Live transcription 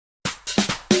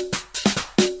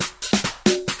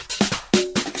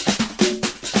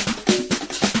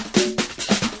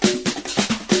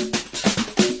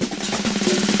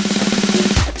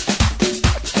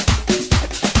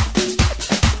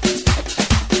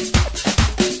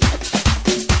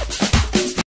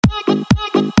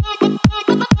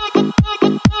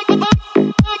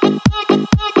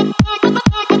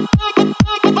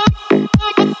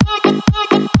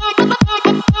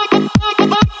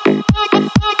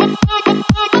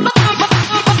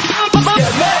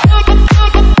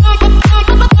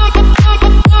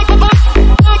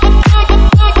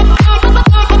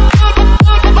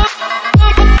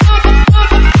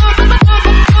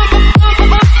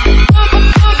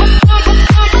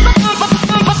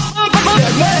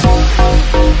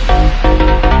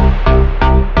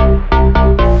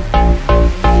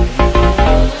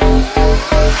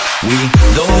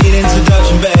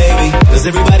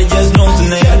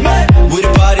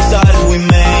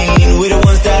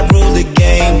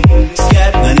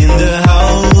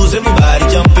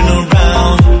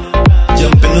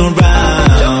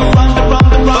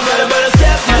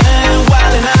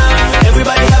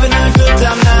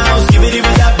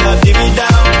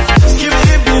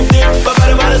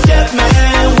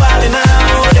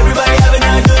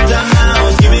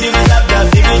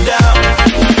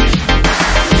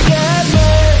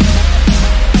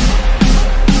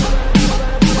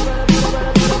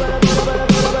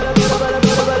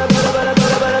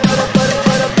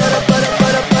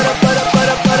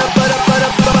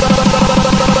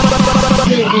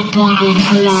Get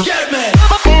me. Get me.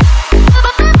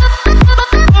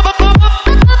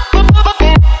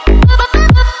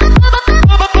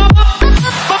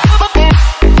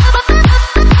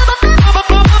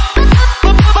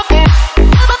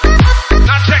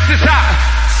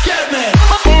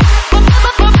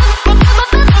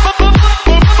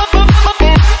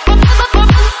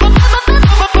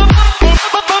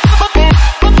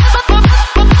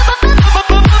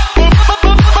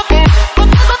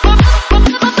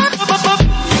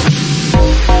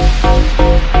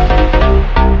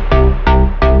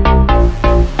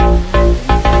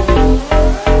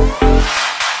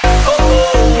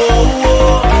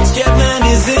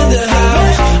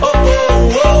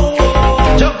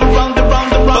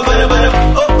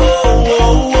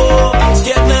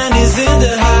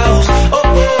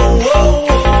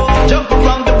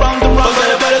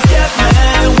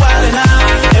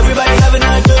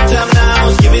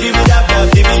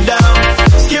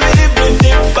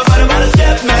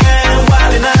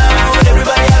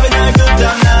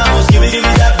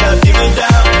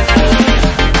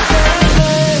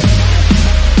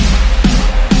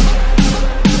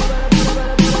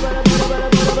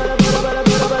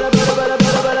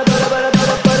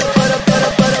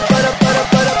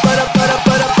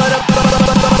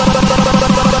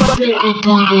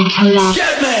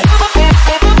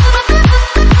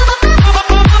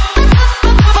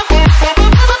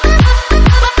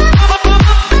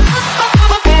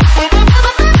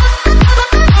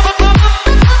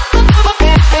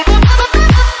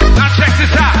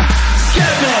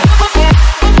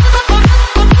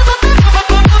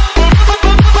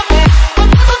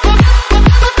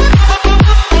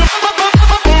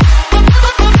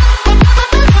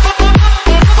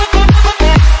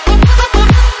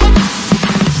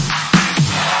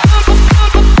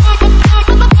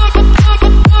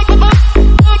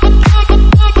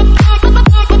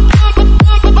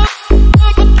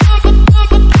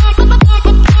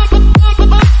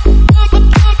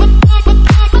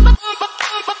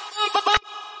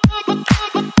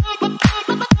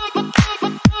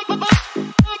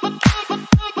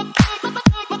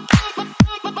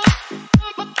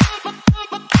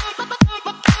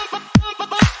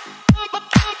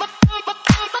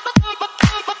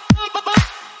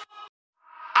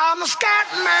 I'm a scat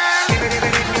man.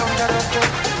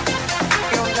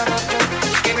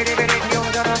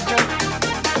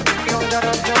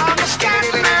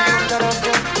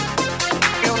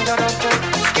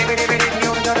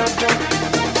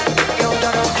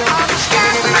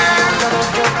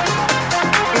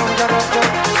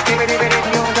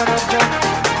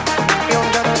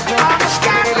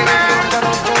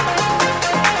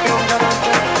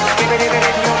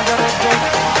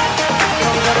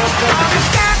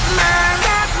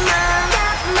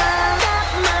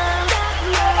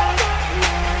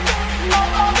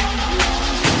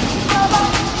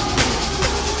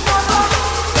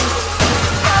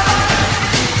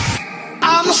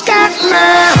 I'm a scat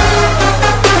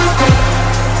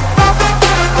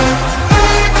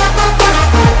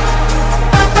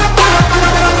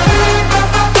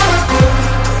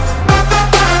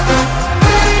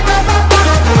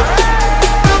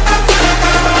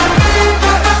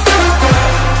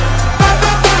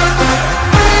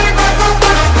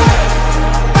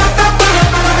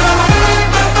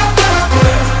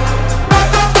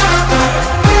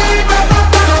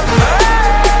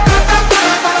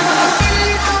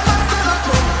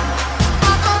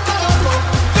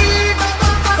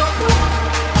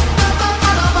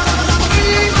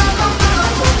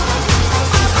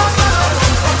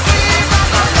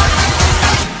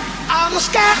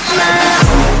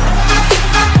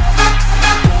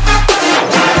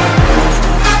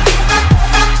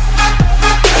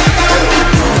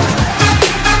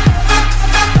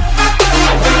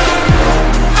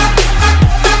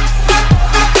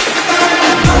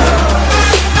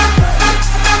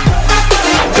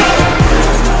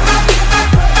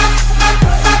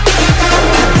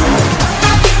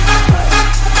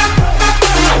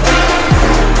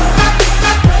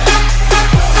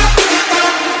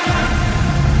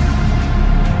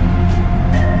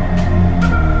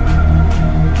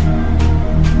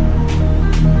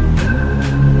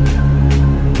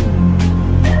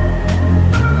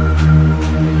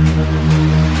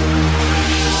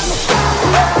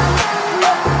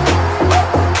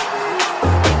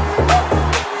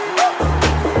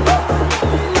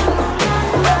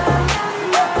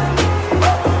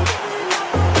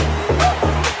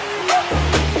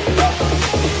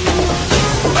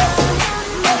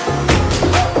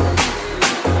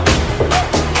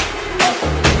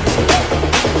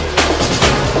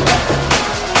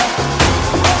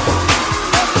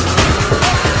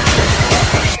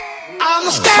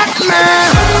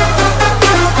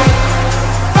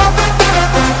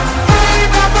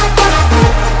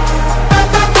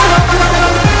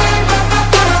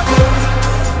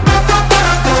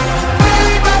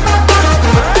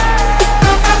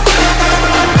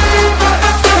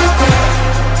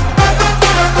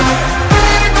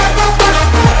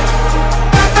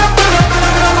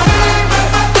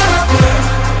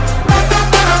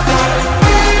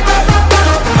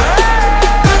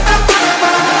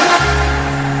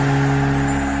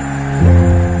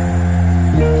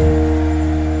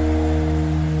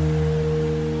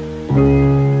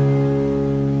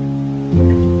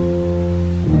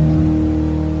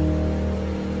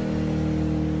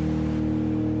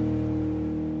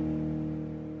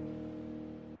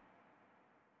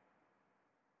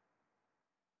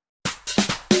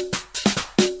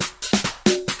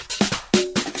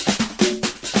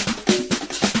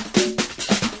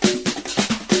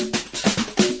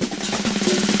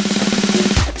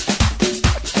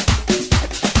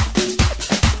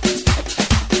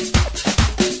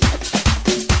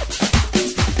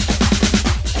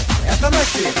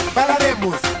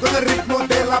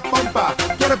la pompa.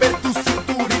 Quiero ver tu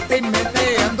cinturita y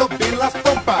meneando bien las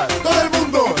pompas. Todo el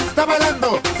mundo está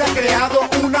bailando, se ha creado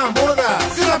una moda.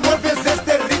 Si la mueves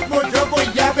este ritmo yo voy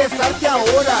a besarte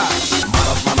ahora.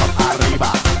 Manos, manos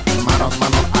arriba, manos,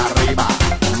 manos arriba,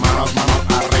 manos, manos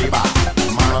arriba,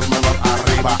 manos, manos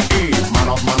arriba y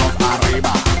manos, manos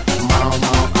arriba, manos,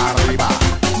 manos arriba,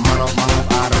 manos, manos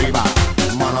arriba,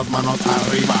 manos, manos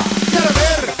arriba. Quiero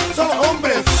ver solo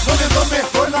hombres moviendo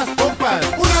mejor las pompas.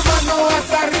 Una mano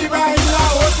hacia arriba y la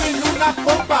otra en una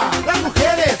pompa. Las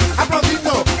mujeres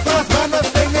aplaudiendo con las manos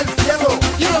en el cielo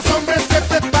y los hombres se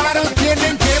preparan,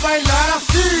 tienen que bailar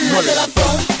así. Mueve la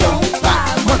pom pom pa,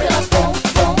 mueve la pom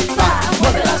pom pa,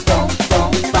 mueve la pom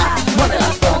pom pa, mueve la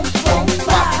pom pom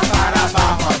pa. Para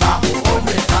abajo, abajo,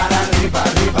 hombre, para arriba,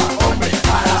 arriba, hombre,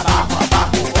 para abajo,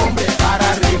 abajo, hombre,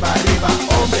 para arriba, arriba,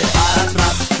 hombre, para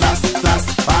atrás, tras, tras,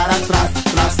 para atrás,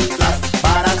 tras, tras,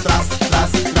 para atrás,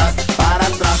 tras, tras, para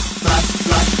atrás, tras,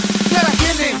 tras. Ya la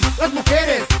tienen las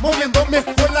mujeres moviendo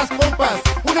mejor las pompas.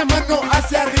 Una mano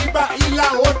hacia arriba y la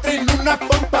otra en una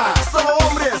pompa. Solo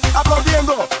hombres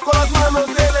aplaudiendo con las manos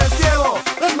en el cielo.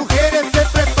 Las mujeres se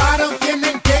preparan,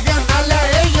 tienen que ganarle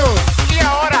a ellos. Y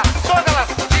ahora todas las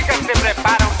chicas se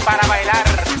preparan para bailar.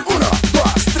 1,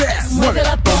 2, 3. Mueve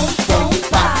la pom pom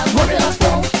pa, mueve la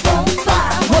pom pom pa,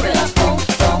 mueve la pom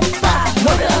pom pa,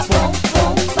 mueve la pom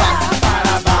pom pa.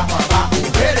 Para abajo, abajo,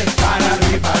 mujeres, para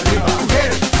arriba, arriba,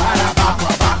 mujeres, para abajo,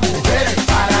 abajo, mujeres,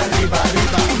 para arriba,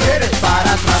 arriba, mujeres,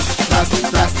 para atrás, tras,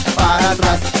 tras, para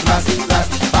atrás, tras, tras,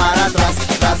 para atrás,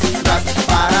 tras, tras,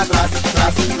 para atrás,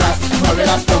 tras, tras. Mueve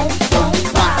la pom